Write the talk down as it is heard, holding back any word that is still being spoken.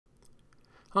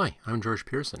Hi, I'm George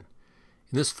Pearson.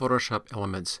 In this Photoshop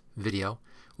Elements video,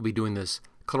 we'll be doing this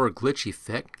color glitch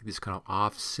effect, these kind of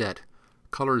offset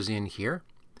colors in here.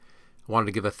 I wanted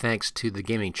to give a thanks to the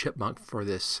Gaming Chipmunk for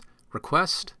this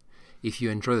request. If you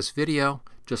enjoy this video,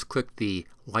 just click the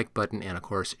like button and of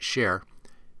course share.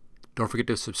 Don't forget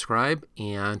to subscribe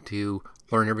and to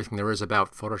learn everything there is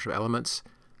about Photoshop Elements.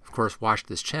 Of course, watch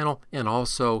this channel and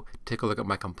also take a look at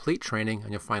my complete training,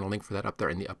 and you'll find a link for that up there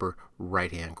in the upper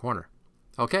right hand corner.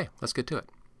 Okay, let's get to it.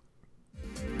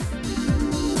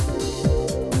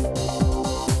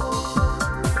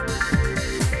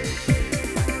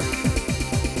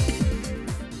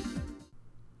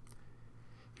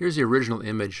 Here's the original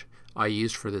image I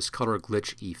used for this color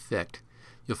glitch effect.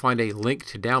 You'll find a link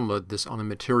to download this on the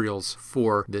materials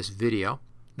for this video.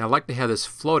 Now I'd like to have this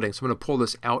floating, so I'm going to pull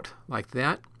this out like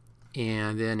that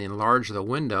and then enlarge the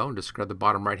window. Just grab the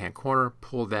bottom right hand corner,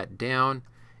 pull that down,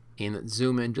 and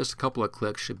zoom in. Just a couple of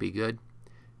clicks should be good.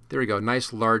 There we go.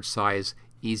 Nice large size,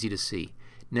 easy to see.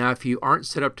 Now if you aren't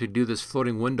set up to do this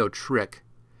floating window trick,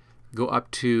 go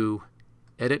up to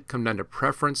Edit, come down to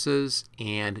Preferences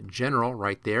and General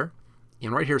right there.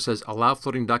 And right here it says Allow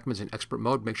Floating Documents in Expert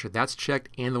Mode. Make sure that's checked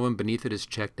and the one beneath it is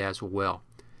checked as well.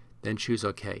 Then choose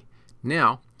OK.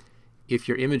 Now if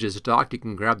your image is docked, you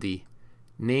can grab the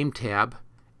Name tab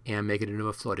and make it into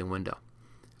a floating window.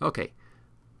 Okay.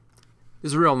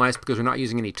 This is real nice because we're not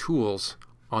using any tools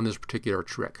on this particular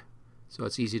trick. So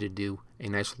it's easy to do a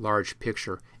nice large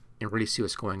picture and really see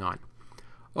what's going on.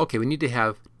 Okay, we need to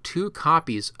have two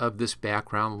copies of this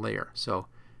background layer. So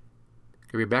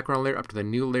grab your background layer up to the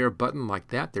new layer button like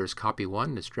that. There's copy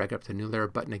one. Let's drag up to the new layer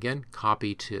button again.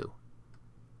 Copy two.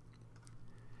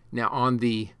 Now on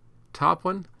the top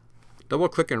one, double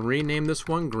click and rename this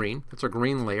one green. That's our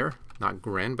green layer. Not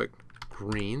grin, but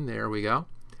green. There we go.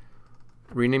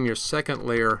 Rename your second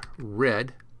layer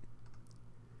red.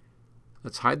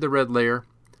 Let's hide the red layer.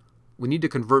 We need to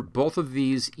convert both of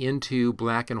these into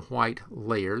black and white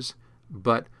layers,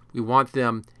 but we want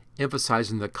them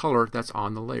emphasizing the color that's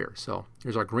on the layer. So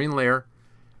here's our green layer.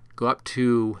 Go up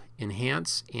to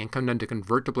Enhance and come down to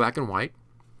Convert to Black and White.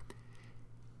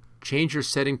 Change your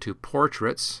setting to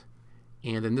Portraits,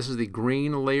 and then this is the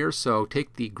green layer, so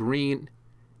take the green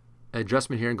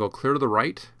adjustment here and go clear to the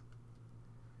right.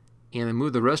 And then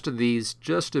move the rest of these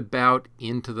just about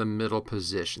into the middle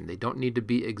position. They don't need to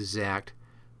be exact,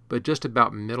 but just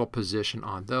about middle position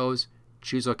on those.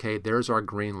 Choose OK. There's our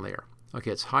green layer. Okay,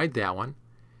 let's hide that one.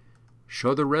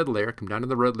 Show the red layer. Come down to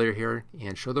the red layer here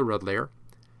and show the red layer.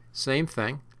 Same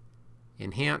thing.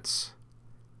 Enhance.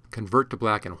 Convert to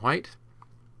black and white.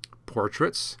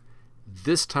 Portraits.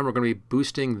 This time we're going to be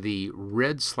boosting the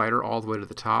red slider all the way to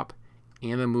the top,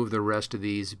 and then move the rest of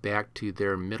these back to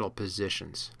their middle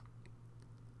positions.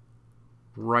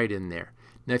 Right in there.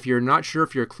 Now if you're not sure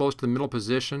if you're close to the middle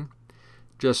position,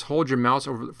 just hold your mouse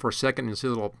over for a second and you'll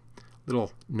see a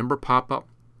little number pop up.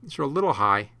 These are a little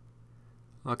high.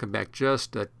 I'll come back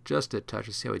just a touch.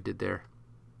 Let's see how we did there.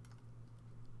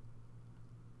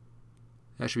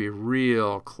 That should be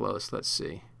real close. Let's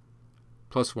see.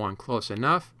 +1, close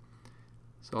enough.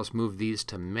 So let's move these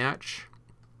to match.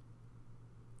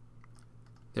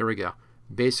 There we go.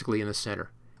 Basically in the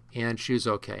center. And choose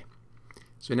OK.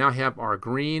 So we now have our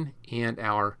green and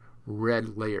our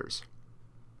red layers.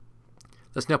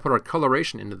 Let's now put our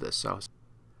coloration into this. So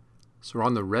we're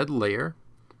on the red layer,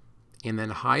 and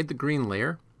then hide the green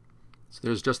layer. So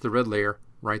there's just the red layer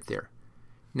right there.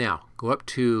 Now go up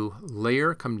to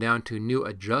Layer, come down to New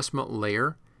Adjustment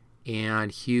Layer,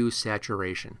 and Hue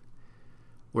Saturation.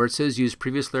 Where it says Use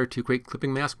Previous Layer to create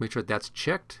clipping mask, make sure that's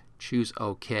checked. Choose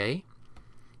OK.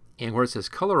 And where it says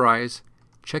Colorize,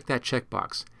 check that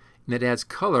checkbox. And that adds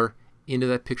color into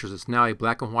that picture. So it's now a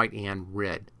black and white and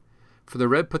red. For the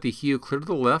red, put the hue clear to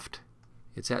the left.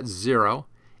 It's at 0.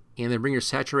 And then bring your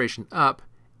saturation up,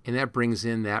 and that brings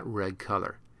in that red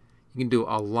color. You can do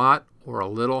a lot or a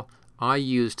little. I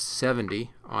used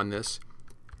 70 on this.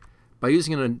 By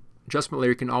using an adjustment layer,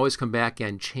 you can always come back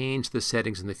and change the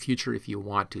settings in the future if you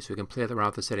want to. So we can play around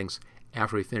with the settings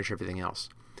after we finish everything else.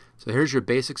 So here's your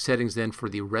basic settings then for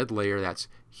the red layer. That's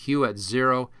hue at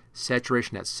 0,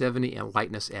 saturation at 70, and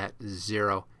lightness at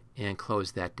 0, and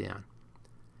close that down.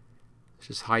 Let's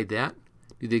just hide that.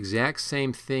 Do the exact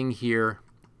same thing here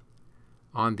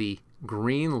on the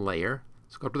green layer.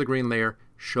 Let's go up to the green layer,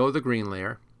 show the green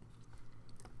layer,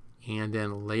 and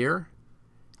then Layer,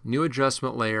 New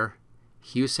Adjustment Layer,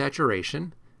 Hue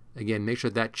Saturation. Again, make sure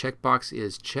that checkbox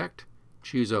is checked.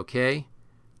 Choose OK.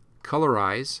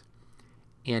 Colorize.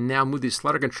 And now move the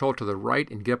slider control to the right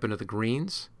and get up into the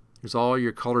greens. There's all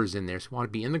your colors in there, so you want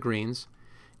to be in the greens.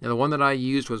 Now the one that I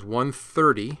used was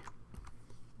 130.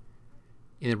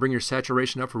 And then bring your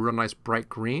saturation up for a real nice bright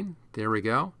green. There we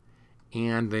go.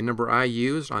 And the number I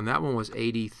used on that one was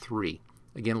 83.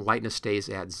 Again, lightness stays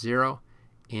at 0.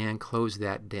 And close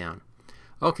that down.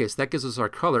 Okay, so that gives us our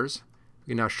colors.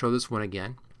 We can now show this one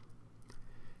again.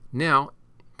 Now,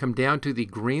 come down to the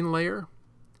green layer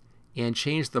and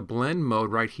change the blend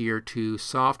mode right here to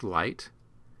soft light.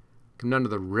 Come down to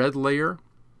the red layer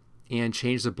and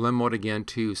change the blend mode again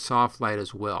to soft light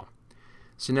as well.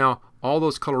 So now all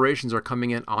those colorations are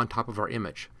coming in on top of our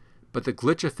image, but the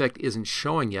glitch effect isn't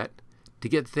showing yet. To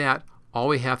get that, all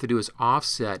we have to do is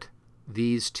offset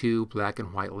these two black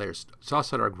and white layers. So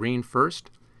offset our green first.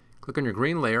 Click on your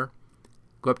green layer,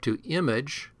 go up to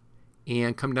Image,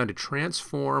 and come down to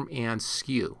Transform and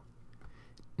Skew.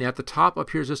 Now at the top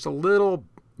up here is just a little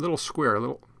square, a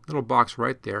little box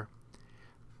right there.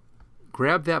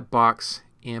 Grab that box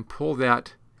and pull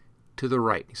that to the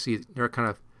right. You see there it kind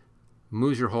of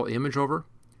moves your whole image over.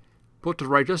 Pull it to the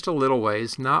right just a little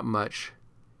ways, not much.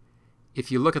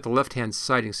 If you look at the left hand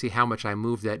side, you can see how much I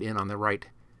moved that in on the right.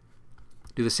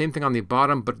 Do the same thing on the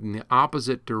bottom, but in the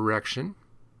opposite direction.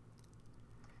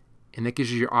 And that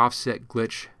gives you your offset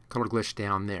glitch, color glitch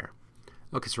down there.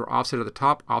 Okay, so we're offset at the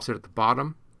top, offset at the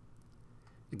bottom.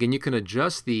 Again, you can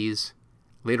adjust these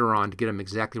later on to get them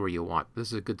exactly where you want.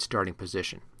 This is a good starting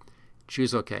position.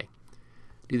 Choose OK.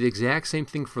 Do the exact same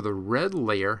thing for the red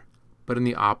layer, but in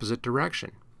the opposite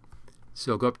direction.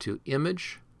 So go up to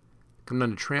Image, come down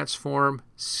to Transform,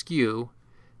 Skew.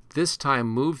 This time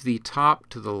move the top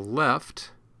to the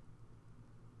left,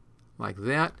 like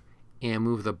that, and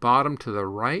move the bottom to the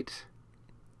right.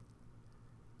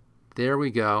 There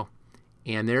we go.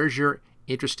 And there's your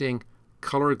interesting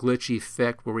color glitch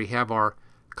effect where we have our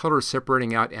colors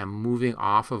separating out and moving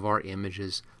off of our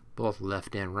images, both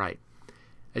left and right.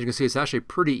 As you can see, it's actually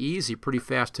pretty easy, pretty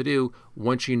fast to do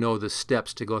once you know the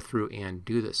steps to go through and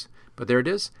do this. But there it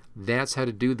is. That's how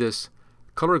to do this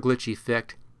color glitch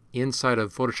effect inside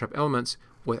of Photoshop Elements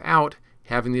without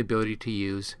having the ability to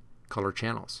use color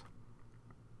channels.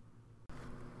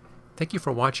 Thank you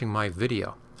for watching my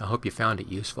video. I hope you found it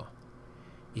useful.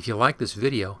 If you like this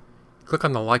video, click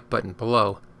on the like button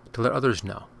below to let others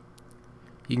know.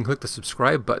 You can click the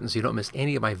subscribe button so you don't miss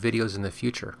any of my videos in the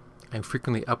future. I'm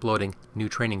frequently uploading new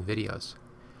training videos.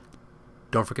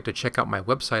 Don't forget to check out my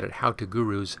website at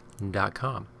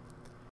howtogurus.com.